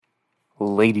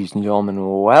Ladies and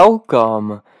gentlemen,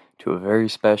 welcome to a very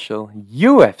special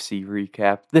UFC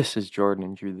recap. This is Jordan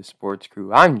and Drew, the Sports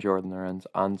Crew. I'm Jordan Lorenz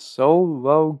on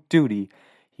solo duty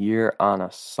here on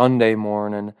a Sunday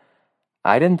morning.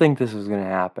 I didn't think this was going to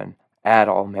happen at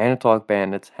all. Manitowoc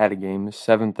Bandits had a game,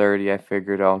 7:30. I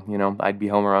figured, I'd be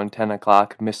home around 10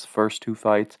 o'clock, miss the first two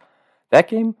fights. That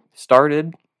game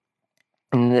started,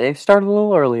 and they started a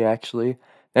little early, actually.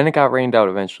 Then it got rained out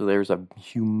eventually. There was a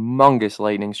humongous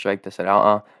lightning strike that said,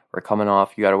 we're coming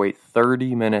off. You got to wait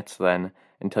 30 minutes then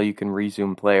until you can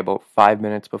resume play. About 5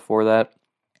 minutes before that,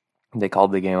 they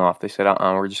called the game off. They said,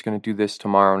 we're just going to do this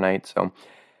tomorrow night. So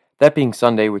that being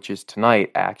Sunday, which is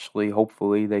tonight, actually,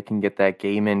 hopefully they can get that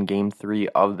game in, game 3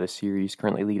 of the series.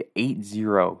 Currently lead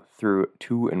 8-0 through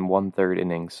 2 1/3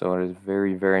 innings. So it is a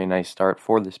very, very nice start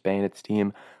for this Bandits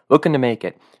team. Looking to make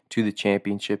it to the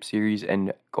championship series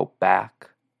and go back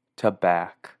to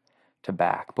back to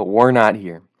back. But we're not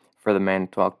here for the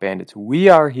Manitowoc Bandits. We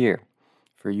are here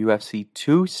for UFC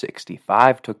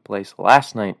 265. Took place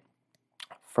last night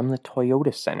from the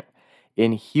Toyota Center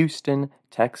in Houston,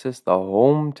 Texas, the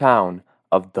hometown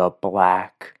of the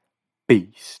Black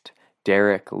Beast,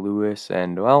 Derrick Lewis.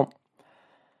 And,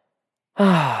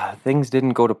 things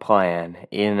didn't go to plan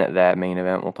in that main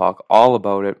event. We'll talk all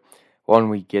about it when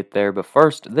we get there. But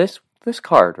first, this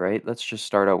card, right? Let's just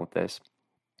start out with this.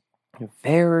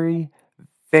 Very,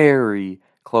 very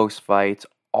close fights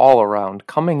all around.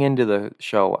 Coming into the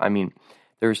show,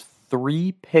 there's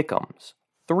three pick'ems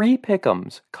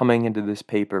coming into this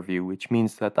pay-per-view, which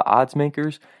means that the odds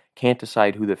makers can't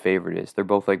decide who the favorite is. They're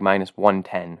both like minus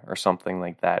 110 or something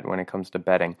like that when it comes to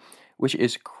betting, which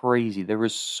is crazy. There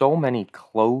was so many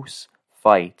close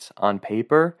fights on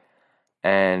paper,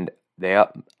 and a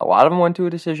lot of them went to a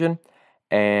decision,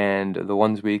 and the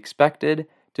ones we expected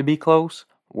to be close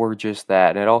were just that.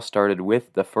 And it all started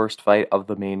with the first fight of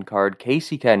the main card.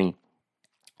 Casey Kenny,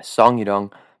 Song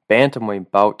Yadong,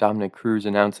 bantamweight bout. Dominic Cruz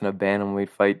announcing a bantamweight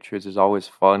fight, which is always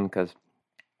fun because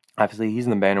obviously he's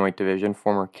in the bantamweight division,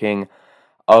 former king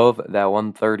of that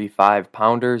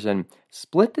 135-pounders, and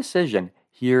split decision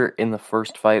here in the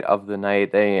first fight of the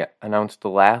night. They announced the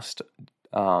last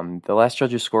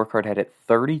judge's scorecard had it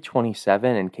 30-27,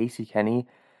 and Casey Kenny,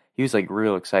 he was like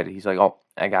real excited. He's like, oh,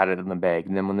 I got it in the bag.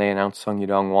 And then when they announced Song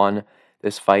Yadong won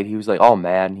this fight, he was like, oh,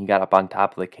 mad. And he got up on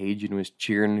top of the cage and was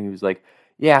cheering. And he was like,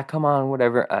 yeah, come on,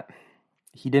 whatever.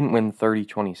 He didn't win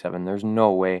 30-27. There's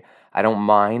no way. I don't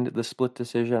mind the split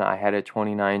decision. I had it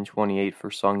 29-28 for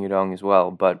Song Yadong as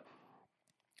well. But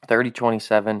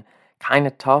 30-27, kind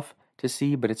of tough to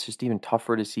see, but it's just even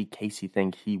tougher to see Casey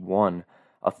think he won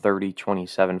a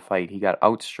 30-27 fight. He got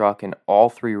outstruck in all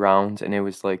 3 rounds, and it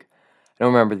was like, I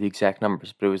don't remember the exact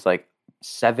numbers, but it was like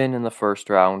 7 in the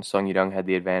first round. Song Yadong had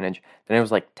the advantage. Then it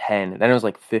was like 10. Then it was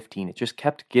like 15. It just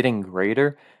kept getting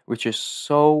greater, which is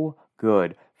so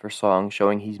good for Song,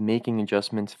 showing he's making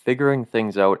adjustments, figuring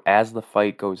things out as the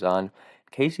fight goes on.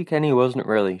 Casey Kenny wasn't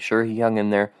really. Sure, he hung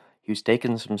in there. He was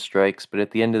taking some strikes, but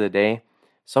at the end of the day,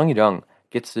 Song Yadong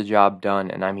gets the job done.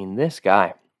 And this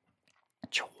guy,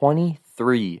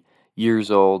 23 years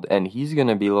old, and he's going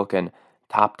to be looking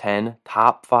top 10,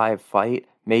 top 5 fight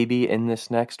maybe in this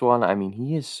next one.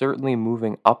 He is certainly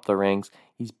moving up the ranks.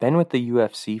 He's been with the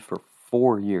UFC for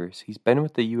 4 years. He's been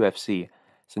with the UFC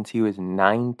since he was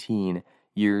 19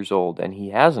 years old, and he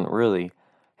hasn't really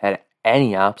had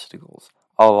any obstacles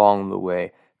along the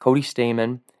way. Cody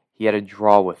Stamann, he had a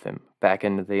draw with him back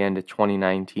into the end of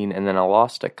 2019, and then a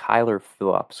loss to Kyler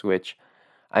Phillips, which,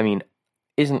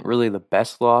 isn't really the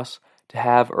best loss to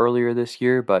have earlier this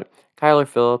year, but Kyler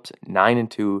Phillips,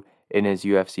 9-2 in his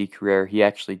UFC career. He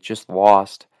actually just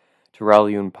lost to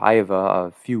Raulian Paiva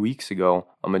a few weeks ago,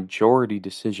 a majority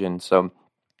decision. So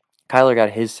Kyler got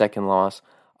his second loss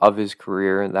of his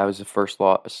career. That was the first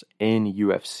loss in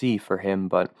UFC for him,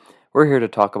 but we're here to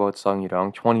talk about Song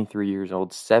Yadong, 23 years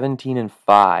old,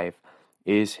 17-5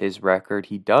 is his record.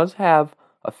 He does have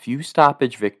a few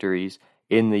stoppage victories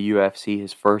in the UFC.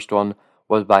 His first one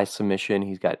was by submission.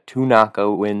 He's got 2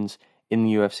 knockout wins in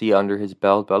the UFC under his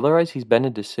belt, but otherwise he's been a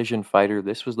decision fighter.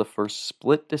 This was the first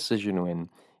split decision win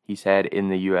he's had in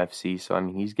the UFC, so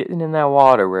he's getting in that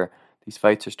water where these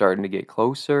fights are starting to get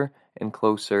closer and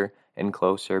closer and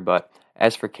closer. But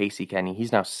as for Casey Kenny,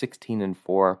 he's now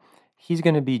 16-4. He's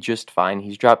going to be just fine.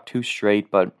 He's dropped 2 straight,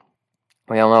 but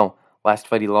we all know last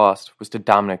fight he lost was to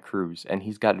Dominic Cruz, and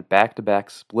he's got back-to-back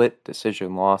split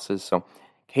decision losses, so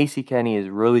Casey Kenny is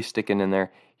really sticking in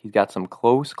there. He's got some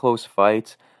close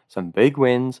fights, some big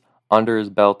wins under his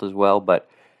belt as well, but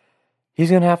he's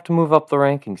going to have to move up the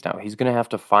rankings now. He's going to have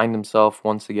to find himself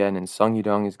once again, and Song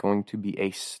Yadong is going to be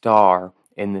a star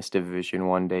in this division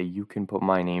one day. You can put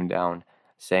my name down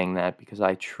saying that because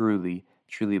I truly,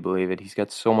 truly believe it. He's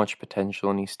got so much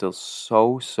potential and he's still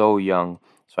so, so young.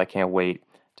 So I can't wait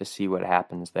to see what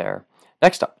happens there.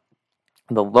 Next up,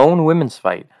 the lone women's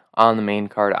fight on the main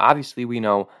card. Obviously, we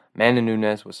know Amanda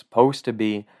Nunes was supposed to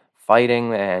be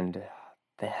fighting, and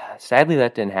sadly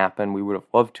that didn't happen. We would have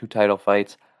loved 2 title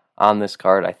fights on this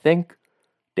card. I think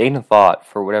Dana thought,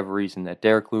 for whatever reason, that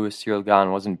Derek Lewis, Cyril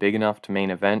Gane wasn't big enough to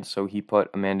main event, so he put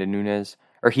Amanda Nunes,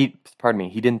 he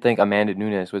didn't think Amanda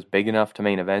Nunes was big enough to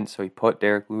main event, so he put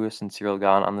Derek Lewis and Cyril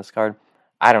Gane on this card.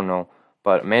 I don't know,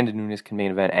 but Amanda Nunes can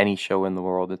main event any show in the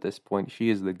world at this point. She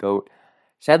is the GOAT.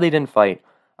 Sadly, didn't fight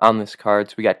on this card,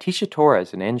 so we got Tecia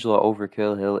Torres and Angela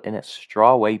Overkill Hill in a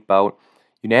strawweight bout.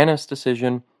 Unanimous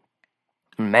decision.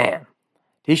 Man,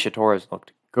 Tecia Torres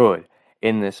looked good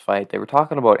in this fight. They were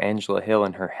talking about Angela Hill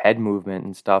and her head movement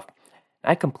and stuff.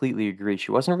 I completely agree.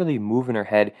 She wasn't really moving her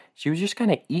head. She was just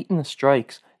kind of eating the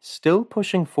strikes, still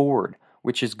pushing forward,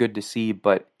 which is good to see,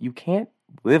 but you can't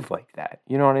live like that.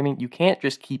 You know what I mean? You can't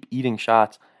just keep eating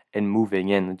shots and moving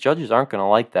in. The judges aren't going to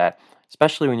like that,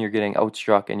 especially when you're getting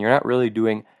outstruck and you're not really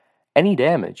doing any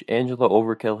damage. Angela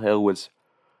Overkill Hill was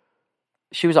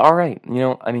all right.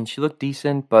 She looked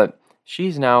decent, but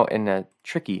she's now in a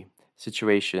tricky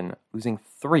situation, losing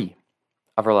 3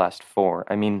 of her last 4.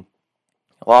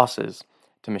 Losses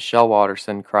to Michelle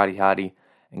Waterson, Karate Hottie,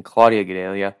 and Claudia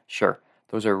Gadelha. Sure,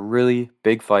 those are really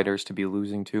big fighters to be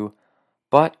losing to,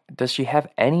 but does she have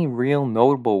any real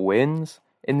notable wins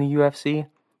in the UFC?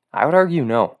 I would argue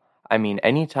no.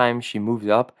 Anytime she moves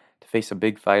up to face a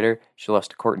big fighter, she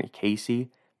lost to Courtney Casey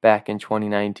back in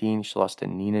 2019. She lost to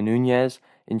Nina Nunez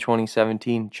in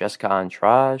 2017, Jessica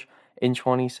Andrade in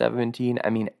 2017.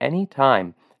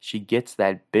 Anytime she gets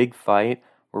that big fight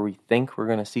where we think we're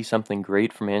going to see something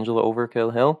great from Angela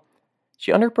Overkill Hill,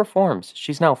 she underperforms.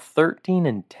 She's now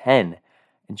 13-10,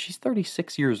 and she's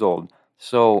 36 years old.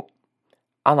 So,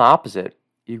 on the opposite,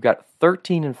 you've got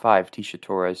 13-5 Tecia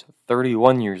Torres,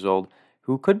 31 years old,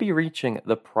 who could be reaching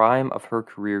the prime of her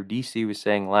career. DC was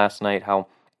saying last night how,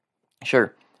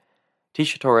 sure,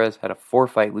 Tecia Torres had a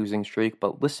 4-fight losing streak,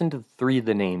 but listen to 3 of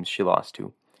the names she lost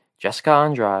to. Jessica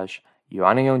Andrade,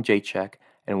 Joanna Jędrzejczyk,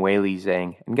 and Weili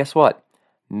Zhang. And guess what?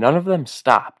 None of them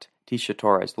stopped Tecia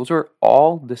Torres. Those were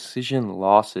all decision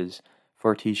losses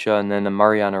for Tecia, and then the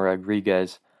Mariana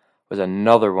Rodriguez was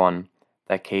another one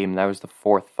that came. That was the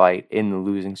 4th fight in the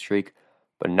losing streak,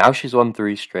 but now she's won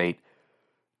 3 straight.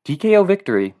 TKO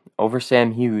victory over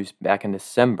Sam Hughes back in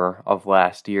December of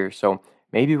last year, so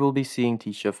maybe we'll be seeing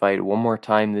Tecia fight one more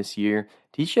time this year.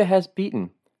 Tecia has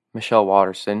beaten Michelle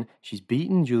Waterson. She's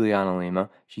beaten Juliana Lima.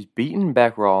 She's beaten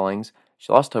Beck Rawlings.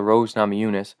 She lost to Rose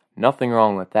Namajunas. Nothing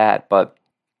wrong with that, but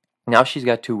now she's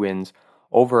got 2 wins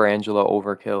over Angela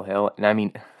Overkill Hill. And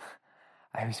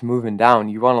I was moving down.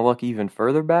 You want to look even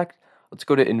further back? Let's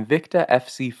go to Invicta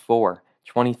FC4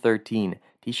 2013.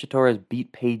 Tecia Torres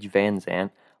beat Paige Van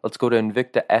Zandt. Let's go to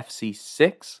Invicta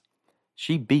FC6.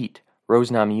 She beat Rose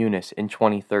Namajunas in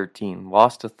 2013.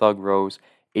 Lost to Thug Rose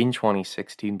in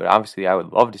 2016, but obviously I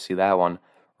would love to see that one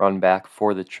run back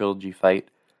for the trilogy fight.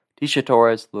 Tecia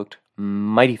Torres looked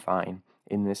mighty fine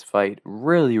in this fight.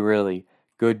 Really, really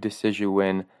good decision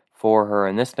win for her.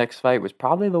 And this next fight was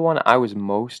probably the one I was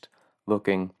most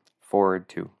looking forward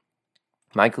to.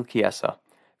 Michael Chiesa,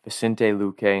 Vicente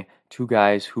Luque, 2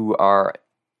 guys who are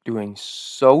doing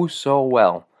so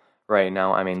well right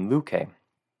now. Luque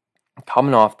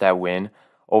coming off that win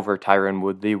over Tyron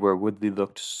Woodley, where Woodley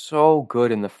looked so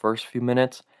good in the first few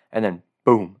minutes, and then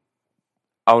boom,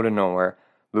 out of nowhere,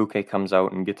 Luque comes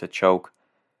out and gets a choke.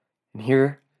 And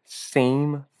here,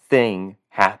 same thing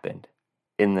happened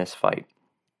in this fight.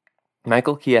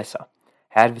 Michael Chiesa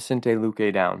had Vicente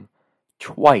Luque down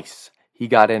twice. He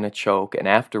got in a choke, and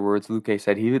afterwards, Luque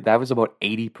said that was about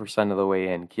 80% of the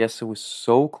way in. Chiesa was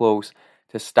so close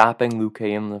to stopping Luque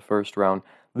in the first round.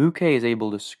 Luque is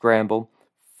able to scramble,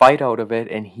 fight out of it,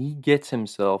 and he gets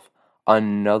himself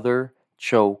another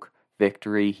choke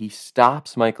victory. He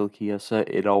stops Michael Chiesa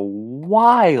in a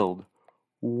wild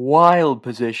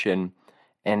position.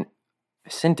 And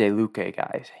Vicente Luque,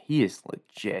 guys, he is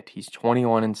legit. He's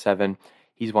 21-7.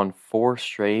 He's won 4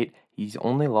 straight. He's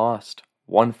only lost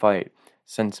 1 fight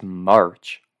since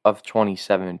March of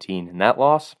 2017. And that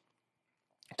loss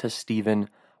to Stephen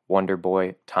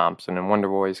Wonderboy Thompson. And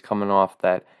Wonderboy is coming off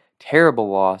that terrible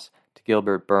loss to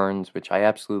Gilbert Burns, which I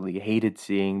absolutely hated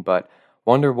seeing, but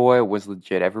Wonderboy was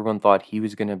legit. Everyone thought he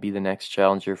was going to be the next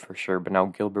challenger for sure, but now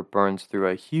Gilbert Burns threw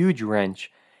a huge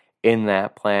wrench in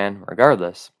that plan.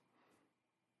 Regardless,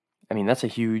 that's a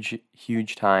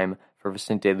huge time for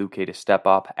Vicente Luque to step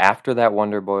up after that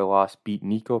Wonderboy loss, beat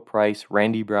Nico Price,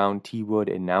 Randy Brown, T. Wood,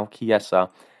 and now Chiesa.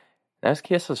 That's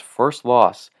Chiesa's first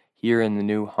loss here in the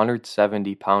new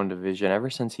 170-pound division. Ever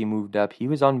since he moved up, he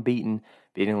was unbeaten,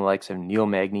 beating the likes of Neil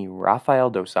Magny, Rafael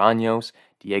Dos Anjos,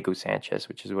 Diego Sanchez,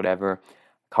 which is whatever.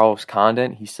 Carlos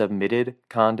Condit, he submitted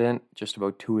Condit just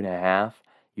about 2.5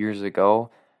 years ago.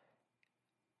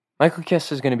 Michael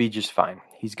Chiesa is going to be just fine.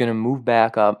 He's going to move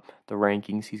back up the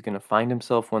rankings. He's going to find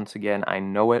himself once again. I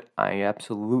know it. I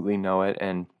absolutely know it.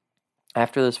 And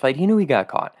after this fight, he knew he got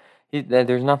caught.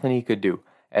 There's nothing he could do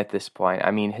at this point. I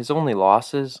mean, his only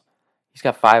losses, he's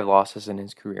got 5 losses in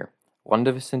his career. One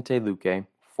to Vicente Luque,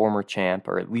 former champ,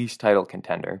 or at least title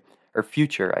contender, or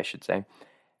future, I should say.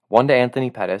 One to Anthony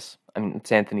Pettis.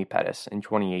 It's Anthony Pettis in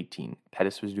 2018.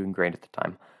 Pettis was doing great at the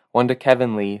time. One to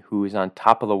Kevin Lee, who was on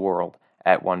top of the world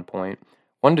at one point.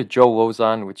 One to Joe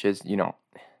Lauzon, which is,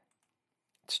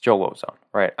 it's Joe Lauzon,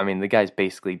 right? I mean, the guy's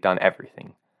basically done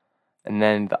everything. And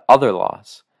then the other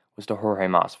loss was to Jorge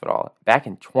Masvidal back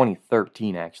in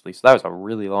 2013, actually. So that was a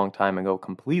really long time ago,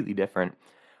 completely different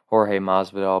Jorge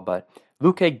Masvidal. But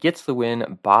Luque gets the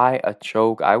win by a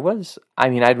choke. I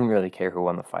didn't really care who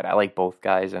won the fight. I like both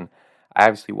guys, and I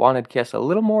obviously wanted Chiesa a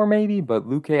little more maybe, but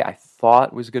Luque I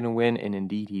thought was going to win, and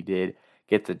indeed he did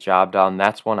get the job done.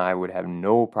 That's one I would have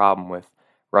no problem with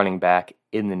running back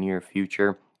in the near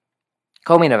future.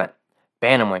 Co-main event,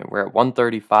 bantamweight. We're at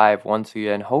 135 once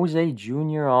again. Jose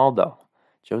Aldo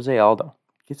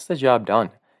gets the job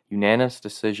done. Unanimous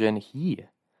decision. He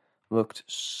looked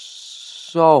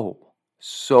so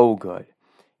good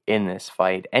in this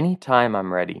fight. Anytime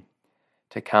I'm ready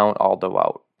to count Aldo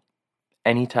out,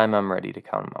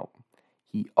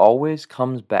 he always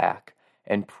comes back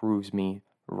and proves me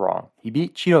wrong. He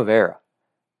beat Chito Vera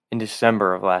in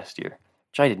December of last year,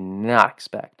 which I did not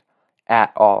expect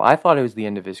at all. I thought it was the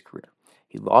end of his career.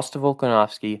 He lost to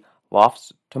Volkanovski,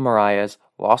 lost to Moraes,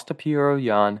 lost to Petr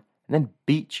Yan, and then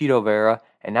beat Chito Vera,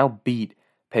 and now beat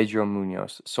Pedro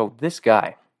Munoz. So this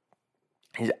guy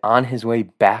is on his way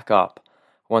back up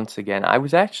once again. I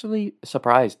was actually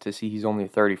surprised to see he's only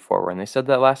 34. When they said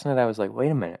that last night, I was like,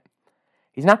 wait a minute.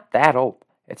 He's not that old.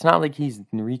 It's not like he's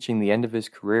reaching the end of his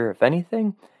career. If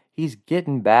anything, he's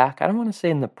getting back. I don't want to say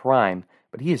in the prime,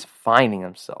 but he is finding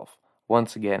himself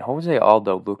once again. Jose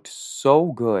Aldo looked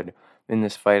so good in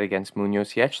this fight against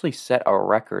Munoz. He actually set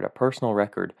a personal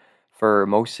record for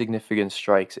most significant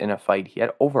strikes in a fight. He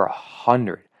had over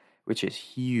 100, which is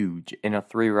huge in a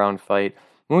 3-round fight.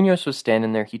 Munoz was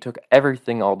standing there. He took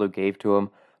everything Aldo gave to him,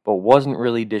 but wasn't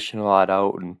really dishing a lot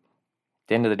out. And at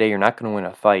the end of the day, you're not going to win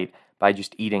a fight by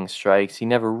just eating strikes. He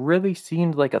never really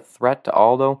seemed like a threat to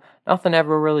Aldo. Nothing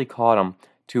ever really caught him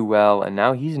too well, and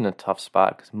now he's in a tough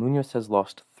spot because Munoz has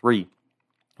lost 3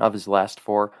 of his last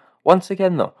 4. Once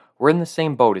again, though, we're in the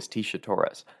same boat as Tecia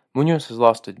Torres. Munoz has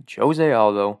lost to Jose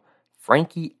Aldo,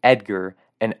 Frankie Edgar,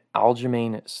 and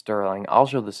Aljamain Sterling.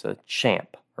 Aljo is a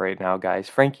champ right now, guys.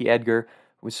 Frankie Edgar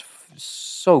was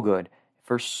so good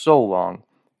for so long,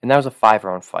 and that was a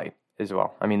 5-round fight as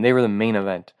well. I mean, they were the main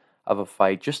event of a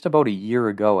fight just about a year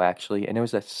ago, actually, and it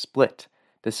was a split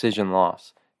decision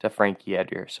loss to Frankie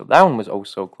Edgar. So that one was oh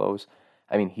so close.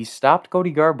 I mean, he stopped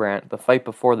Cody Garbrandt the fight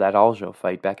before that Aljo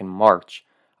fight back in March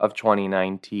of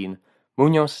 2019.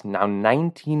 Munoz now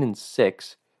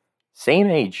 19-6, same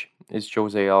age as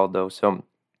Jose Aldo. So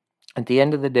at the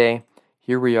end of the day,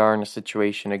 here we are in a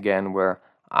situation again where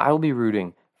I'll be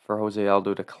rooting for Jose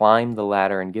Aldo to climb the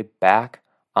ladder and get back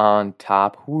on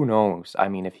top. Who knows? I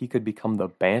mean, if he could become the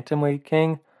bantamweight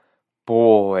king,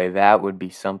 boy, that would be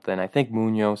something. I think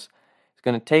Munoz is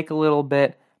going to take a little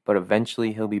bit, but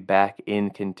eventually he'll be back in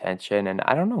contention. And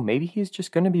I don't know, maybe he's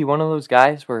just going to be one of those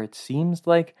guys where it seems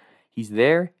like he's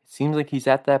there, it seems like he's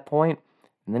at that point,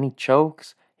 and then he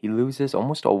chokes, he loses,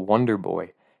 almost a Wonder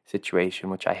Boy situation,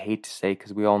 which I hate to say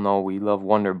because we all know we love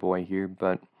Wonder Boy here,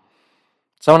 but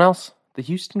someone else the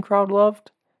Houston crowd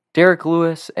loved, Derek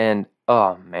Lewis, and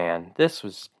oh man, this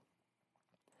was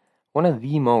one of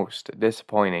the most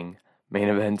disappointing main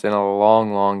events in a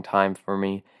long time for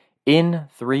me. In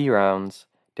 3 rounds,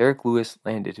 Derek Lewis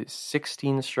landed his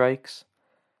 16 strikes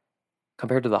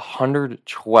compared to the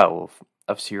 112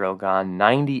 of Ciryl Gane.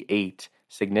 98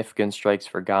 significant strikes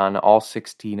for Gane. All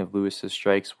 16 of Lewis's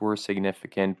strikes were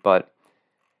significant, but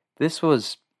this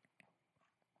was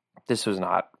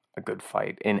not a good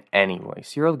fight in any way.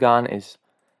 Ciryl Gane is,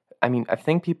 I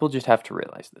think people just have to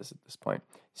realize this at this point.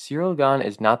 Ciryl Gane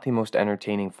is not the most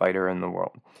entertaining fighter in the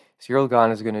world. Ciryl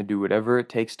Gane is going to do whatever it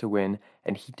takes to win,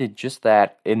 and he did just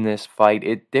that in this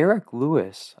fight. Derek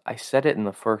Lewis, I said it in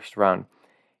the first round,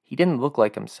 he didn't look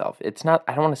like himself. I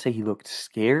don't want to say he looked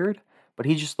scared, but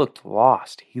he just looked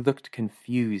lost. He looked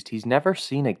confused. He's never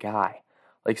seen a guy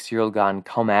like Ciryl Gane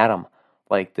come at him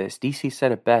like this. DC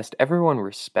said it best. Everyone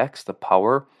respects the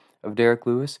power of Derek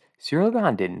Lewis. Cyril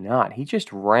Gahn did not. He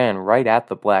just ran right at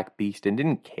the Black Beast and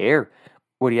didn't care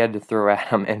what he had to throw at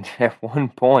him. And at one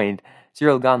point,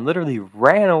 Cyril Gahn literally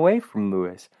ran away from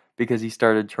Lewis because he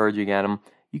started charging at him.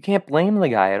 You can't blame the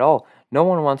guy at all. No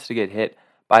one wants to get hit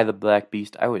by the Black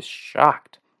Beast. I was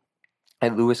shocked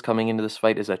at Lewis coming into this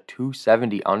fight as a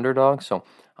 270 underdog. So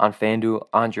on FanDuel,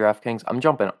 on DraftKings, I'm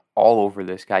jumping all over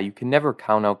this guy. You can never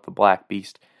count out the Black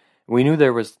Beast. We knew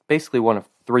there was basically one of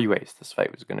three ways this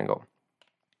fight was going to go.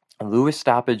 Lewis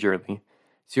stoppage early,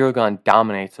 Cyril Gahn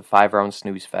dominates a 5-round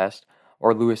snooze fest,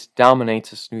 or Lewis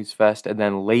dominates a snooze fest, and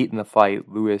then late in the fight,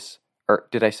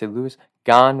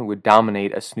 Gahn would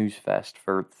dominate a snooze fest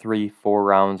for 3-4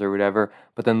 rounds or whatever,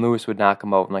 but then Lewis would knock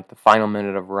him out in like the final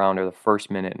minute of a round or the first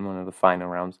minute in one of the final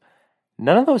rounds.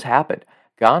 None of those happened.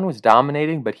 Gahn was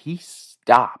dominating, but he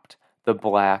stopped the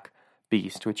Black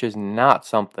Beast, which is not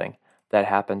something that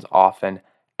happens often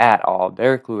at all.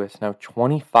 Derek Lewis now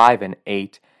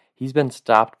 25-8. He's been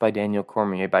stopped by Daniel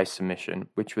Cormier by submission,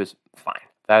 which was fine.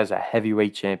 That was a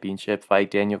heavyweight championship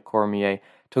fight. Daniel Cormier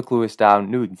took Lewis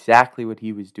down, knew exactly what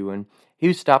he was doing. He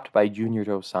was stopped by Junior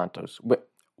Dos Santos.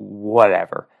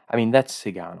 Whatever. I mean, that's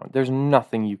Cigano. There's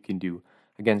nothing you can do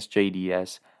against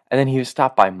JDS. And then he was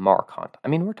stopped by Mark Hunt. I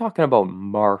mean, we're talking about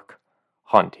Mark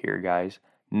Hunt here, guys.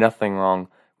 Nothing wrong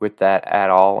with that at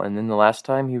all. And then the last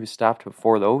time he was stopped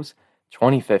before those,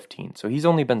 2015. So he's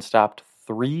only been stopped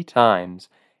 3 times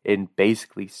in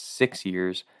basically 6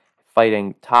 years,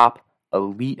 fighting top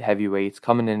elite heavyweights.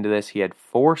 Coming into this, he had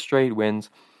 4 straight wins.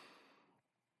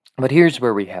 But here's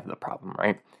where we have the problem,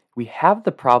 right? We have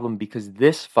the problem because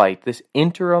this fight, this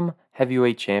interim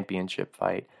heavyweight championship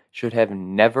fight, should have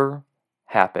never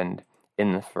happened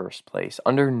in the first place.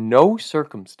 Under no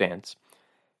circumstance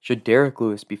should Derek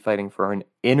Lewis be fighting for an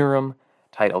interim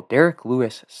title. Derek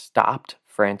Lewis stopped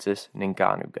Francis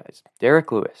Ngannou, guys.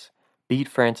 Derek Lewis beat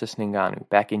Francis Ngannou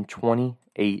back in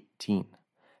 2018.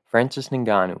 Francis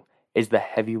Ngannou is the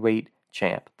heavyweight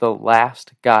champ. The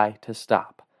last guy to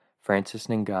stop Francis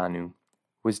Ngannou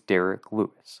was Derek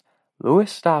Lewis.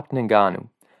 Lewis stopped Ngannou.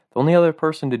 The only other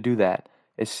person to do that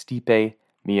is Stipe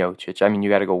Miocic. I mean, you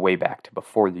got to go way back to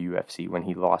before the UFC when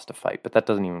he lost a fight, but that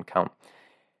doesn't even count.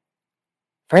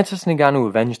 Francis Ngannou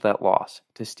avenged that loss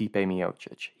to Stipe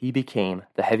Miocic. He became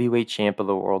the heavyweight champ of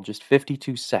the world just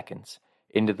 52 seconds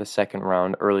into the second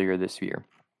round earlier this year.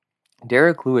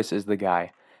 Derek Lewis is the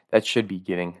guy that should be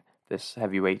getting this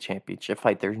heavyweight championship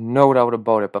fight. There's no doubt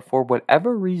about it. But for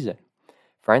whatever reason,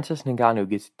 Francis Ngannou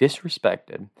gets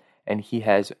disrespected, and he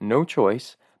has no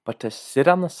choice but to sit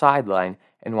on the sideline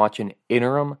and watch an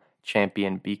interim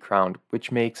champion be crowned,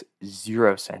 which makes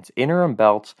 0 sense. Interim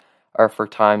belts are for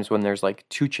times when there's like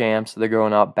 2 champs, they're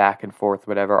going up back and forth,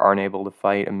 whatever, aren't able to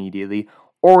fight immediately,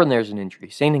 or when there's an injury.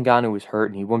 Say Ngannou was hurt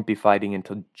and he wouldn't be fighting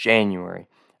until January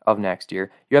of next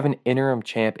year. You have an interim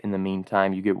champ in the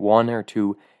meantime. You get 1 or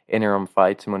 2 interim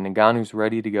fights, and when Ngannou's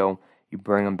ready to go, you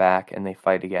bring him back and they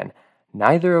fight again.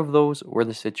 Neither of those were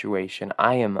the situation.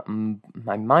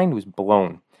 My mind was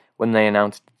blown when they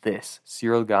announced this,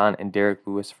 Cyril Gahn and Derek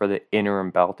Lewis for the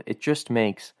interim belt. It just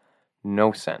makes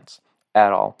no sense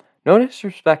at all. No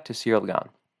disrespect to Cyril Gahn.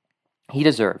 He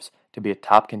deserves to be a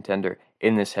top contender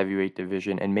in this heavyweight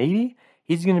division, and maybe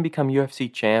he's going to become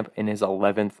UFC champ in his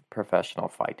 11th professional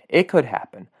fight. It could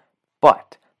happen,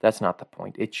 but that's not the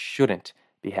point. It shouldn't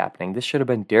be happening. This should have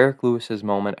been Derek Lewis's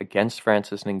moment against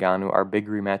Francis Ngannou, our big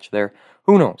rematch there.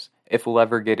 Who knows if we'll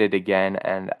ever get it again,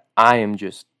 and I am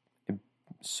just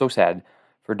so sad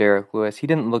for Derek Lewis. He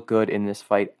didn't look good in this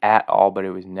fight at all, but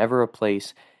it was never a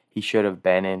place he should have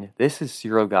been in. This is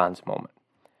Cyril Gahn's moment.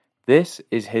 This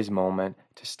is his moment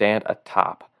to stand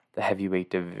atop the heavyweight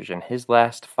division. His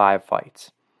last 5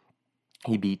 fights,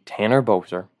 he beat Tanner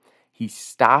Boser, he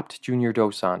stopped Junior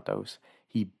Dos Santos,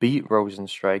 he beat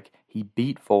Rozenstruik, he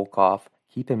beat Volkov.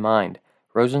 Keep in mind,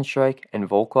 Rozenstruik and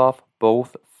Volkov,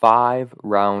 both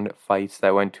 5-round fights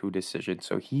that went to a decision,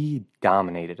 so he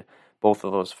dominated both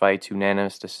of those fights,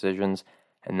 unanimous decisions,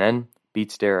 and then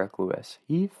beats Derek Lewis.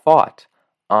 He fought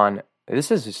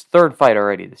this is his 3rd fight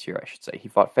already this year, I should say. He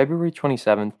fought February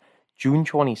 27th, June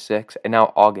 26th, and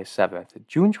now August 7th.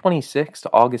 June 26th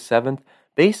to August 7th,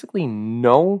 basically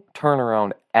no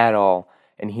turnaround at all.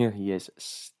 And here he is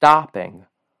stopping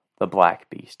the Black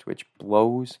Beast, which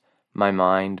blows my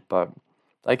mind. But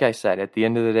like I said, at the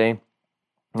end of the day,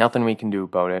 nothing we can do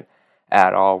about it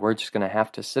at all. We're just going to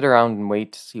have to sit around and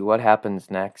wait to see what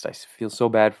happens next. I feel so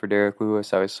bad for Derek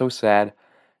Lewis. I was so sad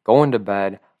going to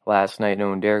bed last night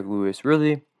knowing Derek Lewis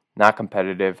really not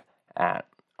competitive at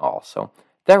all. So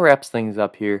that wraps things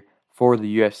up here for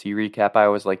the UFC recap. I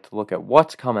always like to look at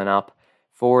what's coming up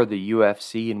for the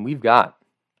UFC, and we've got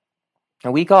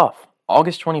a week off.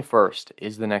 August 21st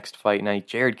is the next fight night.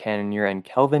 Jared Cannonier and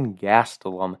Kelvin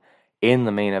Gastelum in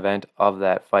the main event of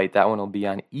that fight. That one will be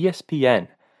on ESPN.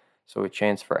 So a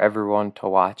chance for everyone to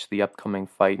watch the upcoming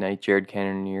fight night. Jared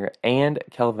Cannonier and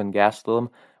Kelvin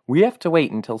Gastelum. We have to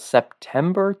wait until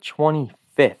September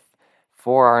 25th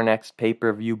for our next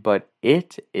pay-per-view, but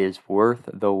it is worth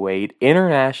the wait.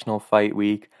 International Fight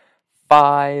Week.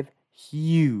 5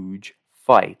 huge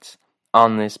fights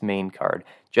on this main card.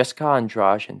 Jessica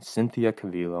Andrade and Cynthia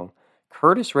Calvillo.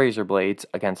 Curtis Razorblades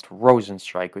against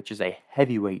Rosenstrike, which is a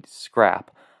heavyweight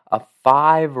scrap. A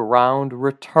 5-round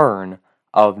return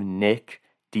of Nick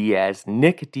Diaz.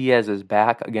 Nick Diaz is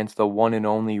back against the one and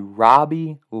only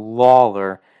Robbie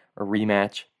Lawler. A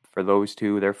rematch for those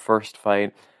two, their first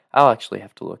fight. I'll actually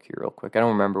have to look here real quick. I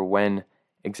don't remember when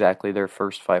exactly their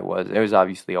first fight was. It was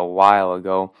obviously a while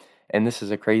ago. And this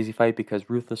is a crazy fight because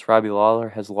Ruthless Robbie Lawler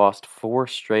has lost 4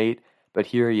 straight, but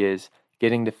here he is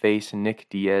getting to face Nick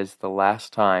Diaz the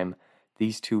last time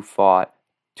these two fought.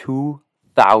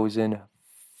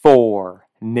 2004.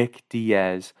 Nick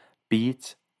Diaz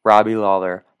beats Robbie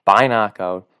Lawler by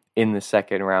knockout in the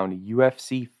second round.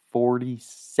 UFC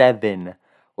 47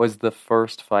 was the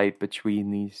first fight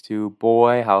between these two.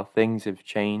 Boy, how things have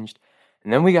changed.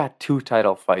 And then we got 2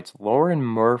 title fights. Lauren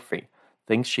Murphy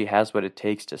thinks she has what it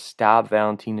takes to stop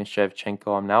Valentina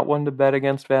Shevchenko. I'm not one to bet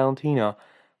against Valentina,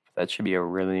 but that should be a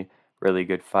really, really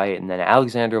good fight. And then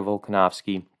Alexander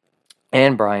Volkanovski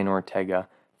and Brian Ortega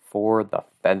for the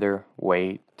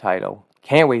featherweight title.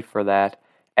 Can't wait for that.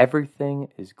 Everything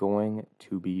is going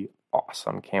to be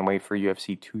awesome. Can't wait for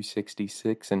UFC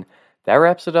 266. And that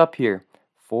wraps it up here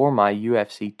for my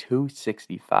UFC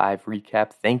 265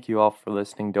 recap. Thank you all for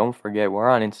listening. Don't forget, we're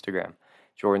on Instagram.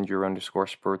 Jordan Drew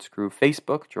 _Sports Crew.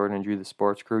 Facebook, Jordan Drew the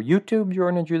Sports Crew. YouTube,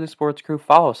 Jordan Drew the Sports Crew.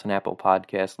 Follow us on Apple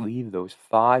Podcasts. Leave those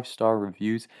 5-star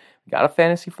reviews. We got a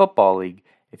fantasy football league.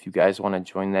 If you guys want to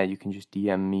join that, you can just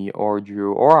DM me or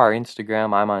Drew or our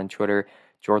Instagram. I'm on Twitter,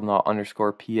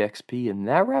 JordanLaw_PXP. And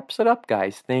that wraps it up,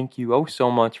 guys. Thank you oh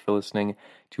so much for listening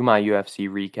to my UFC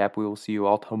recap. We will see you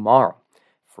all tomorrow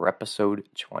for episode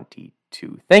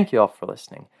 22. Thank you all for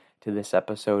listening to this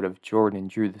episode of Jordan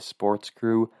Drew the Sports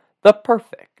Crew, the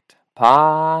perfect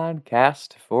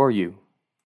podcast for you.